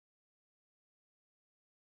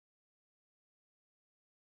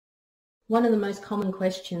One of the most common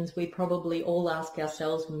questions we probably all ask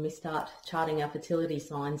ourselves when we start charting our fertility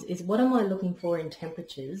signs is, what am I looking for in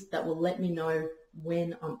temperatures that will let me know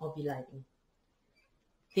when I'm ovulating?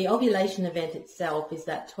 The ovulation event itself is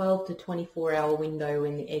that 12 to 24 hour window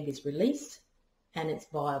when the egg is released and it's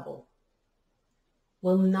viable.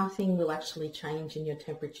 Well, nothing will actually change in your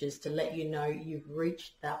temperatures to let you know you've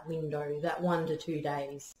reached that window, that 1 to 2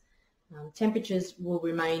 days. Temperatures will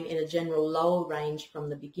remain in a general lower range from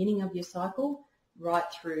the beginning of your cycle right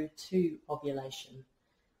through to ovulation.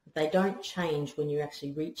 They don't change when you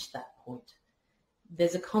actually reach that point.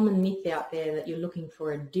 There's a common myth out there that you're looking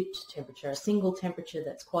for a dipped temperature, a single temperature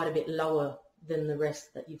that's quite a bit lower than the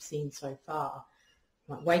rest that you've seen so far.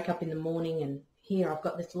 You might wake up in the morning and here I've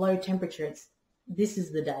got this low temperature, this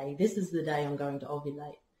is the day I'm going to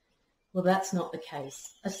ovulate. Well, that's not the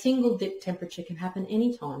case. A single dip temperature can happen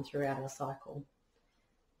anytime throughout our cycle.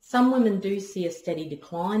 Some women do see a steady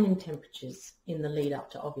decline in temperatures in the lead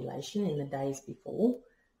up to ovulation in the days before,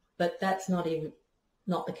 but that's not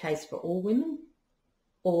the case for all women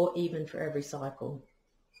or even for every cycle.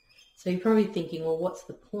 So you're probably thinking, well, what's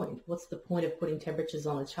the point? What's the point of putting temperatures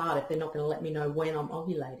on a chart if they're not going to let me know when I'm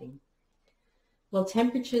ovulating? Well,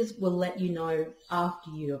 temperatures will let you know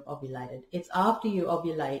after you have ovulated. It's after you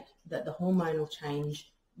ovulate that the hormonal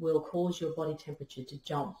change will cause your body temperature to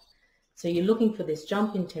jump. So you're looking for this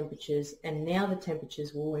jump in temperatures, and now the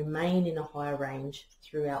temperatures will remain in a higher range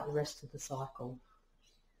throughout the rest of the cycle.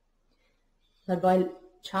 So by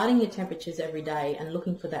charting your temperatures every day and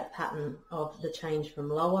looking for that pattern of the change from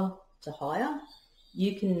lower to higher,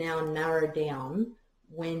 you can now narrow down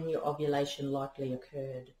when your ovulation likely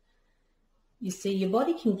occurred. You see, your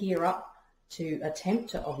body can gear up to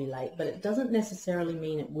attempt to ovulate, but it doesn't necessarily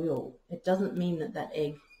mean it will. It doesn't mean that that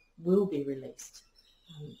egg will be released.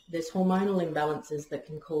 There's hormonal imbalances that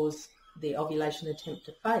can cause the ovulation attempt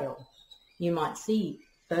to fail. You might see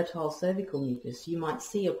fertile cervical mucus. You might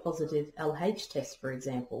see a positive LH test, for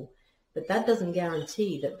example, but that doesn't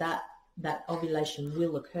guarantee that ovulation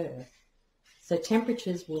will occur. So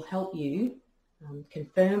temperatures will help you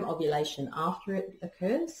confirm ovulation after it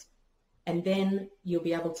occurs, and then you'll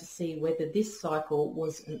be able to see whether this cycle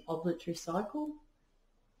was an ovulatory cycle.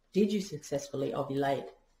 Did you successfully ovulate?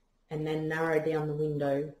 And then narrow down the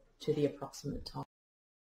window to the approximate time.